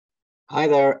Hi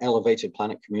there, Elevated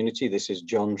Planet community. This is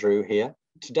John Drew here.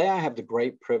 Today I have the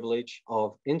great privilege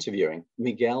of interviewing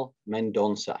Miguel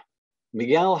Mendonca.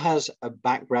 Miguel has a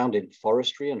background in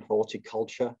forestry and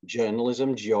horticulture,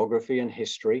 journalism, geography and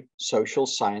history, social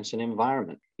science and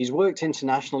environment. He's worked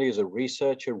internationally as a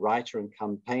researcher, writer and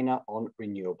campaigner on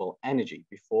renewable energy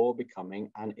before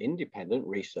becoming an independent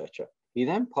researcher. He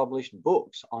then published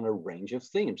books on a range of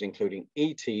themes, including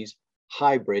ETs,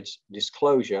 hybrids,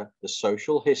 disclosure, the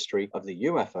social history of the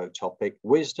UFO topic,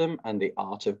 wisdom, and the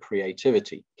art of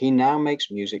creativity. He now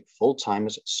makes music full-time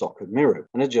as Soccer Miru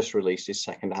and has just released his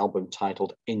second album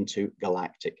titled Into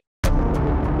Galactic.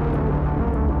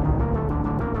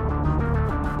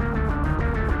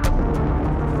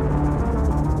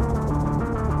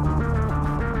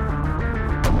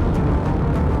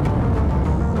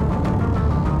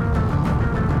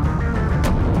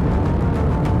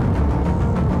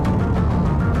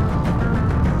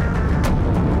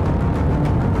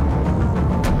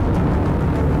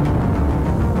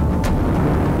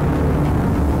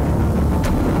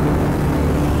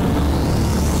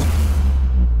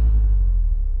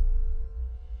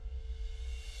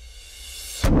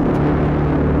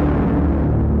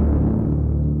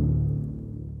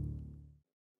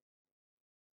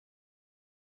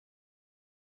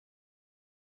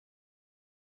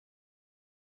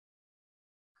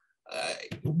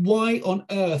 Why on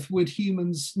earth would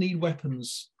humans need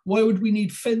weapons? Why would we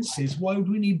need fences? Why would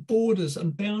we need borders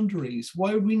and boundaries?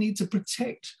 Why would we need to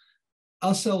protect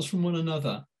ourselves from one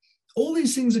another? All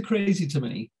these things are crazy to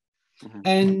me.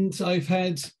 And I've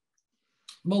had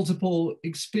multiple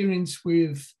experience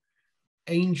with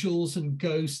angels and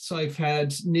ghosts. I've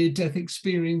had near-death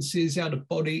experiences,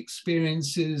 out-of-body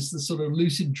experiences, the sort of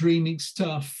lucid dreaming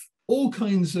stuff, all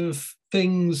kinds of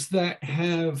things that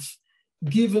have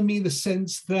given me the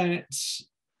sense that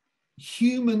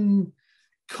human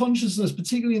consciousness,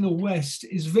 particularly in the West,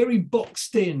 is very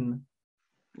boxed in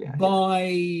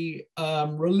by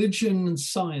religion and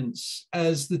science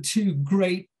as the two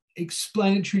great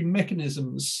explanatory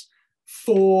mechanisms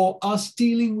for us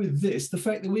dealing with this, the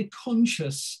fact that we're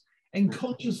conscious and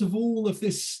conscious of all of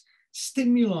this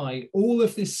stimuli, all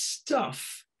of this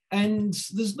stuff. And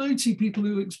there's no two people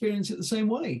who experience it the same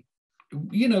way.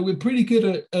 You know, we're pretty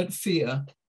good at fear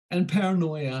and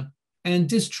paranoia and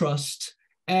distrust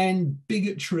and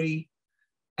bigotry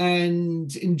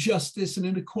and injustice and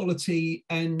inequality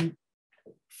and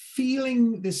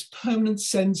feeling this permanent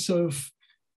sense of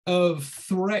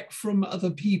threat from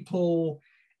other people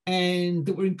and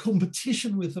that we're in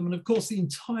competition with them. And of course, the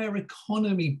entire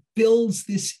economy builds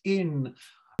this in.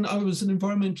 I was an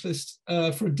environmentalist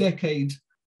for a decade.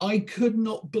 I could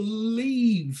not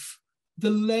believe the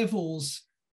levels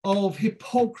of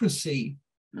hypocrisy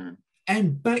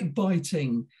and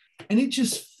backbiting. And it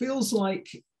just feels like,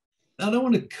 I don't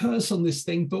want to curse on this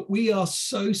thing, but we are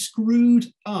so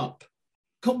screwed up.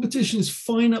 Competition is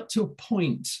fine up to a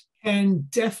point, can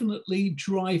definitely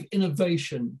drive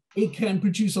innovation. It can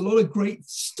produce a lot of great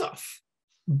stuff,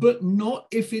 but not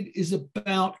if it is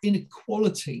about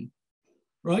inequality,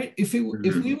 right? If we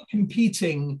were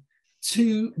competing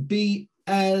to be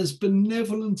as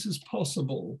benevolent as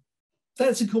possible,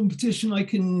 that's a competition I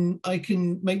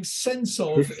can make sense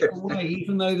of in a way,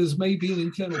 even though there's maybe an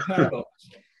internal paradox.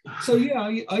 So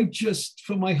yeah, I just,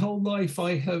 for my whole life,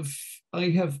 I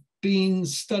have been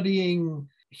studying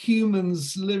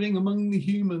humans, living among the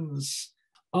humans.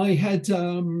 I had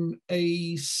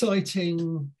a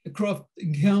sighting, a craft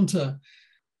encounter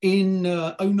in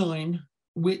 2009,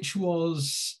 which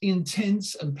was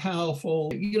intense and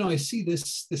powerful. You know, I see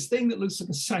this thing that looks like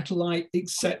a satellite,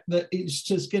 except that it's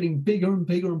just getting bigger and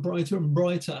bigger and brighter and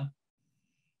brighter.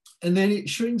 And then it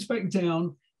shrinks back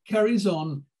down, carries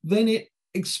on, then it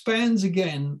expands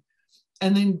again,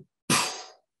 and then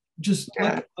just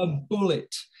like a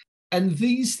bullet. And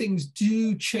these things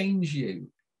do change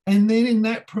you. And then in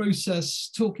that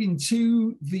process, talking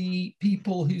to the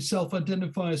people who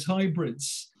self-identify as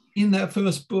hybrids, in that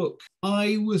first book,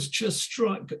 I was just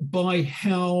struck by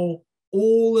how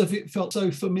all of it felt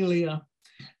so familiar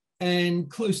and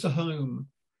close to home,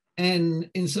 and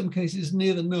in some cases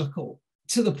near the knuckle,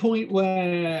 to the point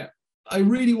where I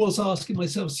really was asking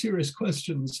myself serious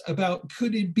questions about,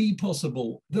 could it be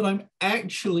possible that I'm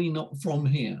actually not from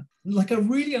here? Like, I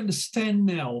really understand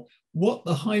now what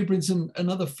the hybrids and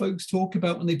other folks talk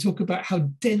about when they talk about how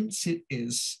dense it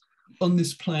is on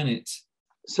this planet.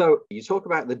 So you talk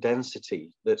about the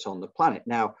density that's on the planet.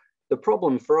 Now, the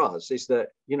problem for us is that,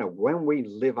 you know, when we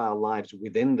live our lives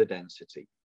within the density,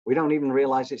 we don't even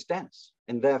realize it's dense.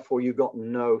 And therefore, you've got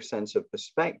no sense of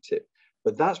perspective.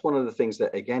 But that's one of the things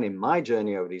that, again, in my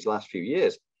journey over these last few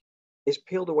years, it's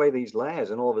peeled away these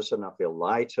layers, and all of a sudden I feel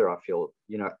lighter. I feel,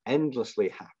 endlessly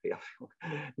happy. I feel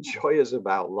joyous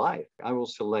about life. I will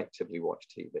selectively watch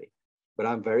TV, but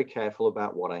I'm very careful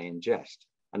about what I ingest.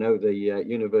 I know the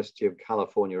University of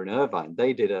California in Irvine,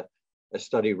 they did a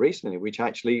study recently which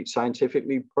actually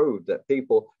scientifically proved that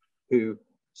people who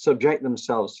subject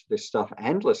themselves to this stuff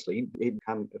endlessly, it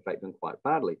can affect them quite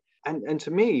badly. And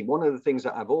to me, one of the things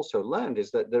that I've also learned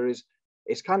is that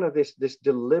it's kind of this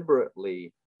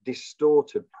deliberately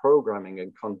distorted programming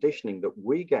and conditioning that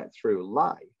we get through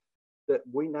life, that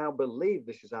we now believe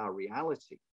this is our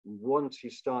reality. Once you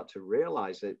start to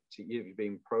realize that you've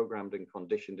been programmed and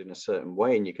conditioned in a certain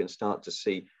way, and you can start to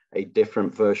see a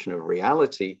different version of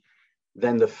reality,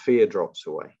 then the fear drops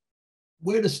away.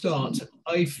 Where to start?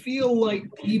 I feel like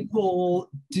people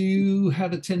do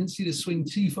have a tendency to swing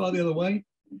too far the other way.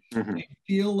 Mm-hmm. I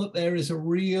feel that there is a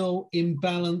real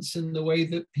imbalance in the way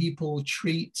that people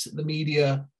treat the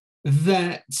media,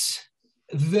 that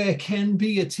there can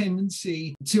be a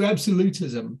tendency to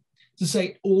absolutism, to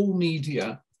say all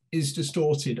media is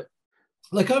distorted.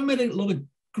 Like, I've met a lot of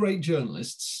great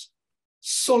journalists,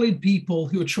 solid people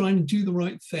who are trying to do the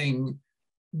right thing,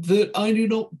 that I do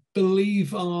not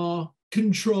believe are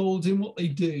controlled in what they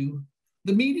do.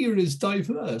 The media is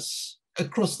diverse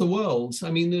across the world.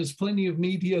 I mean, there's plenty of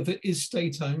media that is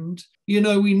state-owned. We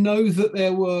know that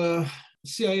there were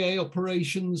CIA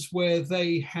operations where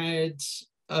they had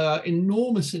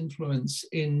enormous influence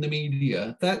in the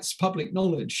media. That's public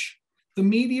knowledge. The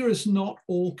media is not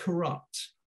all corrupt.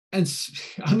 And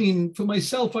I mean, for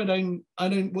myself, I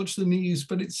don't watch the news,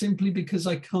 but it's simply because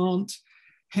I can't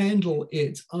handle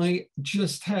it. I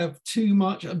just have too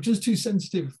much. I'm just too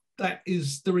sensitive. That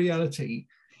is the reality.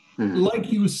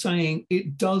 Like you were saying,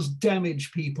 it does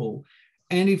damage people.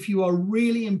 And if you are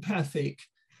really empathic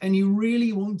and you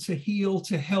really want to heal,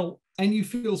 to help, and you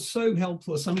feel so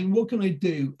helpless, I mean, what can I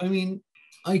do? I mean,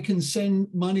 I can send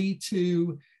money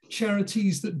to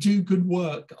charities that do good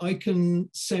work. I can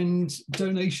send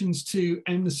donations to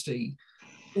Amnesty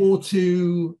or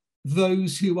to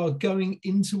those who are going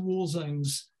into war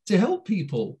zones to help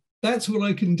people. That's what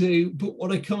I can do. But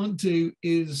what I can't do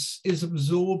is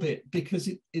absorb it, because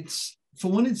it's,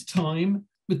 for one, it's time.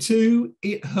 For two,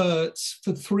 it hurts.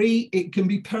 For three, it can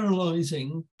be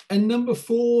paralyzing. And number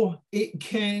four, it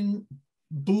can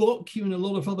block you in a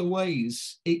lot of other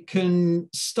ways. It can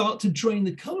start to drain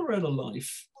the color out of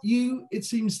life. You, it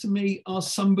seems to me, are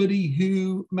somebody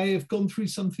who may have gone through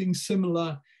something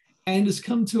similar and has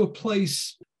come to a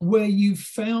place where you've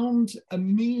found a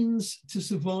means to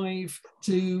survive,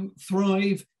 to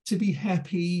thrive, to be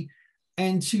happy,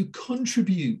 and to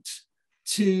contribute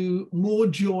to more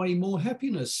joy, more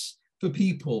happiness for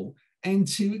people, and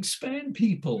to expand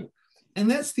people. And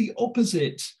that's the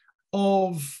opposite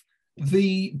of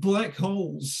the black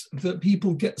holes that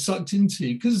people get sucked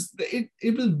into, because it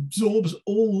absorbs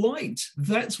all light.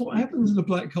 That's what happens in a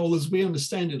black hole, as we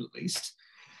understand it, at least.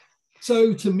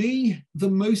 So to me, the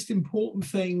most important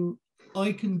thing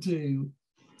I can do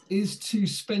is to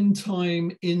spend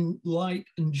time in light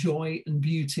and joy and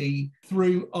beauty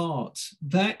through art.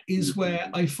 That is where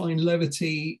I find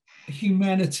levity,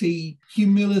 humanity,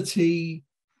 humility.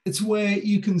 It's where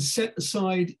you can set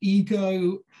aside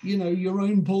ego, your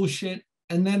own bullshit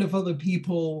and that of other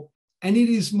people. And it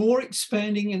is more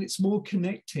expanding and it's more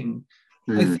connecting.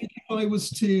 I think if I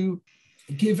was to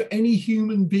give any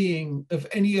human being of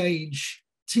any age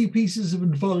 2 pieces of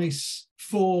advice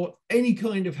for any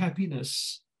kind of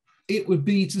happiness, it would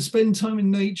be to spend time in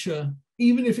nature,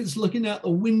 even if it's looking out the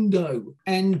window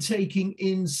and taking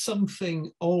in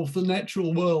something of the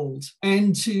natural world,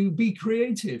 and to be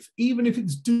creative, even if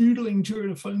it's doodling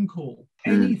during a phone call.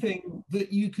 Anything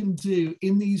that you can do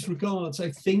in these regards,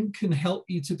 I think, can help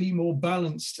you to be more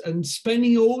balanced. And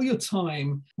spending all your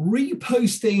time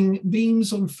reposting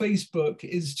memes on Facebook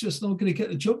is just not going to get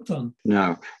the job done.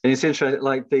 No. And it's interesting,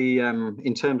 like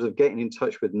in terms of getting in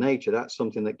touch with nature, that's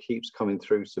something that keeps coming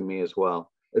through to me as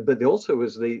well. But also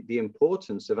was the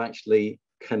importance of actually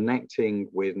connecting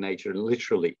with nature,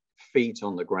 literally feet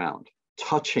on the ground,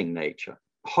 touching nature,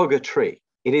 hug a tree.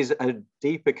 It is a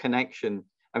deeper connection.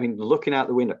 I mean, looking out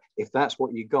the window, if that's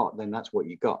what you got, then that's what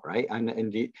you got, right? And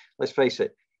let's face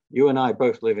it, you and I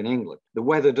both live in England. The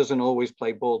weather doesn't always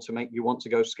play ball to make you want to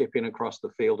go skipping across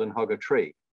the field and hug a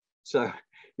tree. So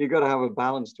you've got to have a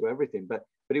balance to everything. But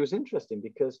it was interesting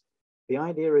because the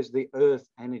idea is the earth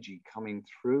energy coming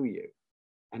through you.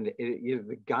 And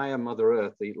the Gaia Mother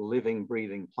Earth, the living,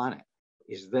 breathing planet,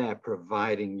 is there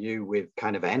providing you with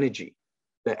kind of energy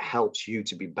that helps you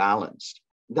to be balanced.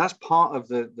 That's part of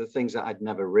the things that I'd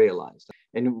never realized.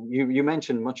 And you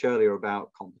mentioned much earlier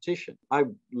about competition. I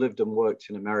lived and worked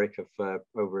in America for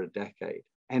over a decade.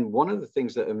 And one of the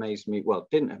things that amazed me, well,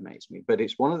 didn't amaze me, but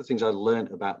it's one of the things I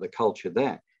learned about the culture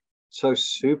there. So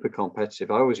super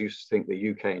competitive. I always used to think the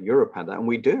UK and Europe had that, and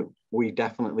we do. We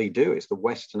definitely do. It's the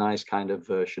westernized kind of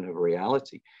version of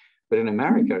reality. But in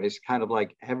America, it's kind of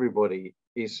like everybody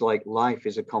is like life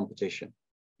is a competition.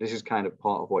 This is kind of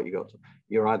part of what you got to.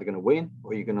 You're either going to win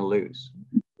or you're going to lose.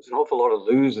 There's an awful lot of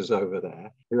losers over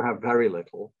there who have very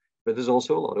little, but there's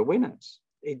also a lot of winners.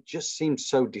 It just seems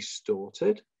so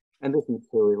distorted. And this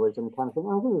materialism kind of thing,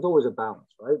 I think there's always a balance,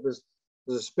 right? There's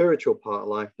a spiritual part of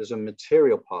life, there's a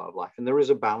material part of life, and there is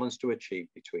a balance to achieve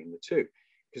between the two.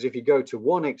 Because if you go to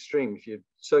one extreme, if you're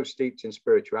so steeped in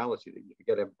spirituality that you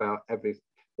forget about everything,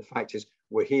 the fact is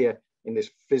we're here in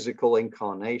this physical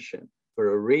incarnation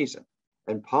for a reason.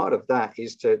 And part of that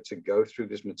is to go through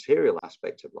this material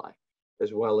aspect of life,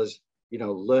 as well as, you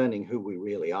know, learning who we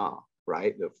really are,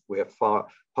 right? That we're part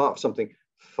of something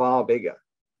far bigger.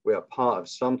 We are part of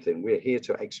something. We're here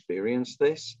to experience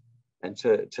this and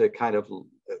to kind of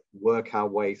work our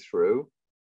way through.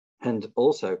 And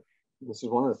also, this is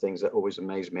one of the things that always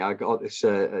amazed me. I got this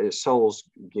Soul's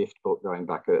Gift book going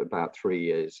back about 4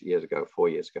 years ago.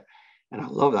 And I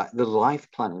love that. The life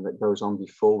planning that goes on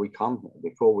before we come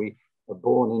here, before we are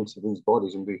born into these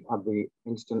bodies, and we have the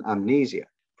instant amnesia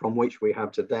from which we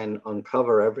have to then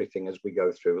uncover everything as we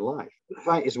go through life. The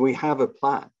fact is we have a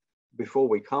plan before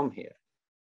we come here.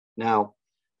 Now,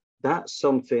 that's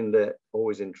something that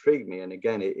always intrigued me. And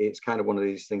again, it's kind of one of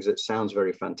these things that sounds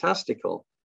very fantastical,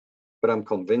 but I'm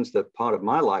convinced that part of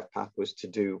my life path was to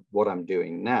do what I'm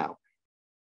doing now.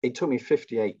 It took me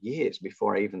 58 years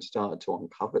before I even started to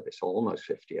uncover this, almost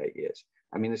 58 years.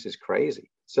 I mean, this is crazy.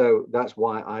 So that's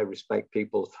why I respect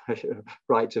people's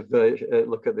right to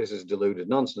look at this as deluded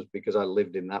nonsense, because I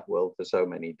lived in that world for so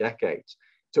many decades.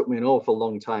 It took me an awful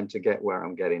long time to get where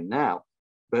I'm getting now,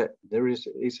 but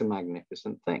it's a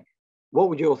magnificent thing. What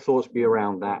would your thoughts be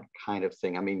around that kind of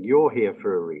thing? I mean, you're here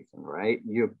for a reason, right?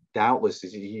 You doubtless,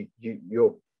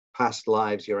 your past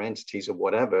lives, your entities or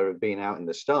whatever have been out in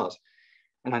the stars.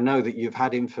 And I know that you've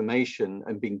had information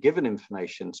and been given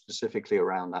information specifically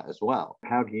around that as well.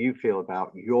 How do you feel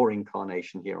about your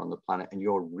incarnation here on the planet and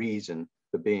your reason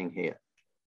for being here?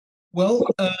 Well,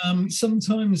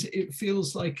 sometimes it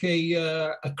feels like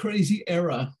a crazy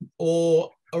error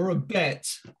or a bet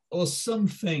or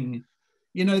something.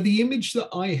 You know, the image that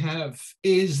I have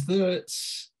is that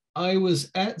I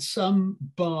was at some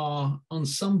bar on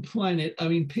some planet. I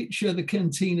mean, picture the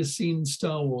cantina scene in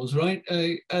Star Wars, right?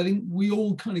 I think we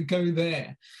all kind of go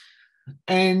there.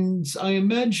 And I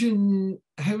imagine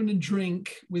having a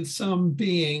drink with some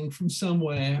being from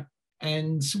somewhere,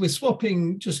 and we're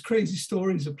swapping just crazy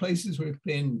stories of places we've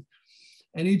been.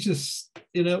 And he just,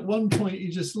 you know, at one point he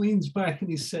just leans back and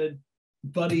he said,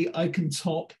 "Buddy, I can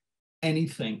top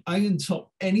anything. I can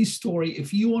top any story.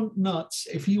 If you want nuts,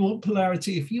 if you want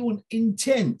polarity, if you want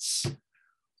intense,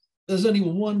 there's only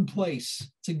one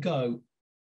place to go.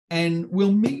 And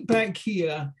we'll meet back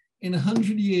here in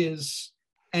 100 years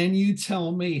and you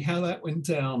tell me how that went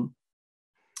down."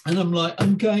 And I'm like,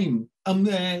 I'm game. I'm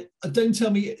there. Don't tell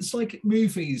me. It's like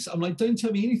movies. I'm like, don't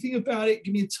tell me anything about it.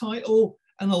 Give me a title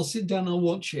and I'll sit down and I'll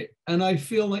watch it. And I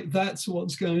feel like that's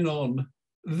what's going on.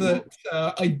 That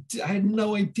I had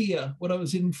no idea what I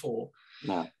was in for.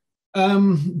 No.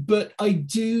 But I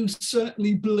do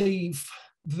certainly believe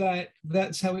that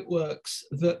that's how it works,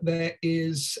 that there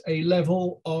is a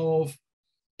level of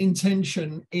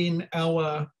intention in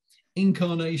our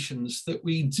incarnations, that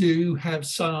we do have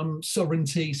some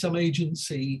sovereignty, some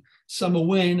agency, some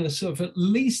awareness of at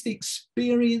least the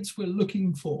experience we're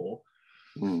looking for.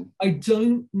 I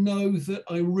don't know that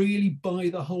I really buy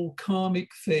the whole karmic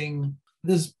thing.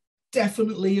 There's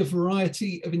definitely a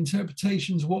variety of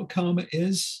interpretations of what karma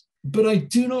is, but I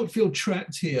do not feel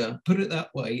trapped here, put it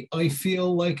that way. I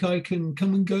feel like I can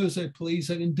come and go as I please.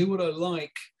 I can do what I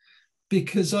like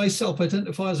because I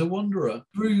self-identify as a wanderer.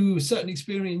 Through certain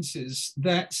experiences,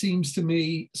 that seems to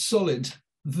me solid,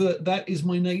 that is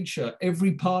my nature.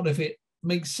 Every part of it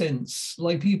makes sense.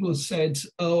 Like people have said,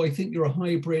 oh, I think you're a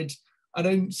hybrid. I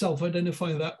don't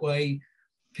self-identify that way.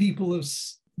 People have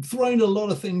thrown a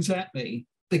lot of things at me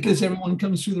because everyone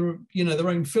comes through their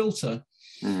own filter,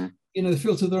 the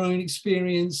filter of their own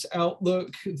experience,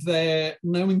 outlook, their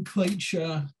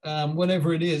nomenclature,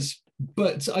 whatever it is.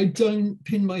 But I don't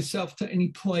pin myself to any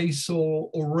place or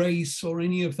race or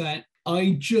any of that.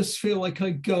 I just feel like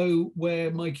I go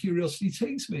where my curiosity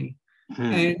takes me.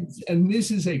 And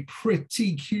this is a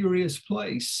pretty curious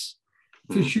place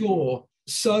for sure.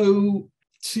 So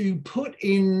to put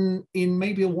in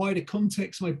maybe a wider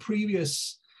context my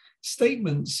previous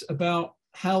statements about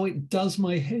how it does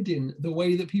my head in, the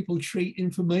way that people treat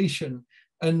information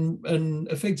and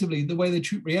effectively the way they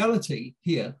treat reality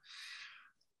here.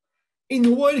 In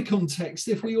the wider context,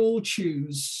 if we all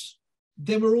choose,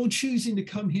 then we're all choosing to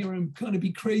come here and kind of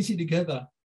be crazy together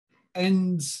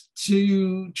and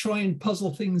to try and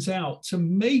puzzle things out, to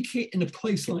make it in a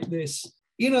place like this.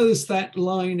 You know, there's that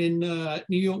line in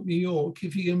New York, New York,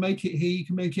 if you can make it here, you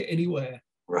can make it anywhere.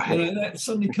 Right. You know, that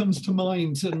suddenly comes to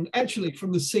mind. And actually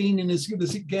from the scene in As Good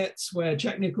As It Gets, where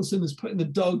Jack Nicholson is putting the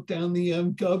dog down the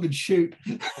garbage chute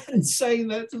and saying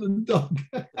that to the dog.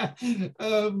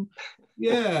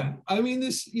 Yeah, I mean,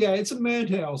 it's a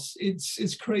madhouse.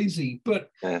 It's crazy. But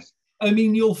yes. I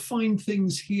mean, you'll find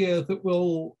things here that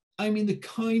will, I mean, the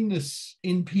kindness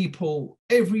in people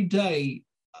every day.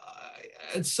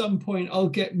 At some point, I'll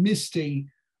get misty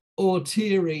or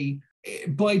teary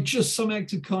by just some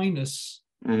act of kindness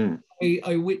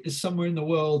I witnessed somewhere in the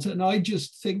world. And I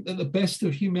just think that the best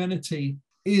of humanity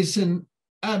is an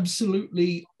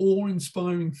absolutely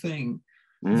awe-inspiring thing.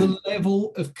 The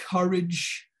level of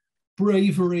courage,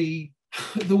 bravery,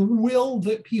 the will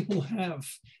that people have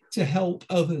to help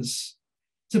others,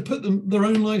 to put their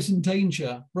own lives in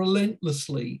danger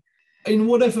relentlessly, in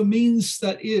whatever means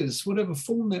that is, whatever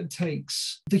form that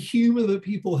takes, the humor that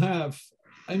people have.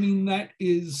 I mean, that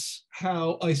is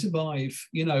how I survive,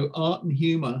 you know, art and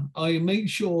humor. I make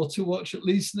sure to watch at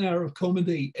least an hour of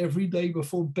comedy every day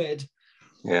before bed.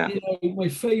 Yeah. You know, my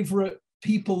favorite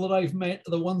people that I've met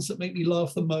are the ones that make me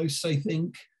laugh the most, I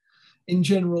think, in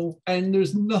general. And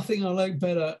there's nothing I like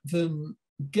better than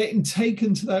getting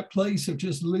taken to that place of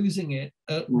just losing it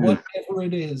at whatever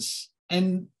it is.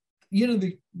 And you know,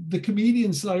 the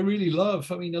comedians that I really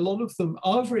love, I mean, a lot of them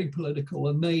are very political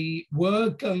and they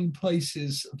were going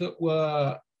places that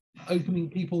were opening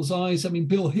people's eyes. I mean,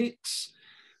 Bill Hicks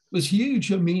was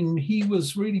huge. I mean, he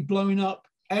was really blowing up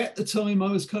at the time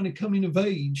I was kind of coming of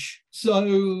age.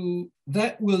 So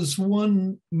that was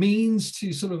one means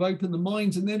to sort of open the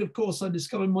minds. And then, of course, I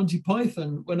discovered Monty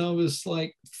Python when I was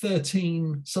like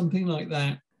 13, something like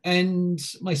that. And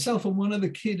myself and one other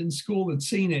kid in school had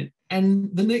seen it. And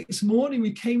the next morning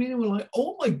we came in and we're like,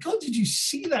 oh my God, did you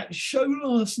see that show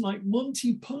last night?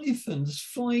 Monty Python's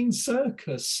Flying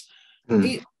Circus.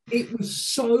 It was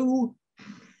so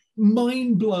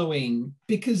mind-blowing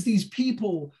because these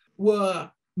people were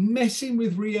messing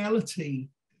with reality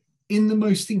in the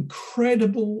most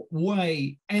incredible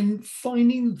way and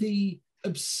finding the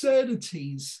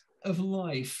absurdities of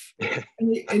life. And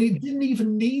it didn't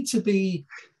even need to be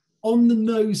on the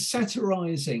nose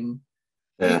satirizing.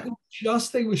 It was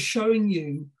just, they were showing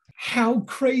you how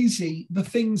crazy the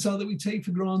things are that we take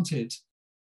for granted.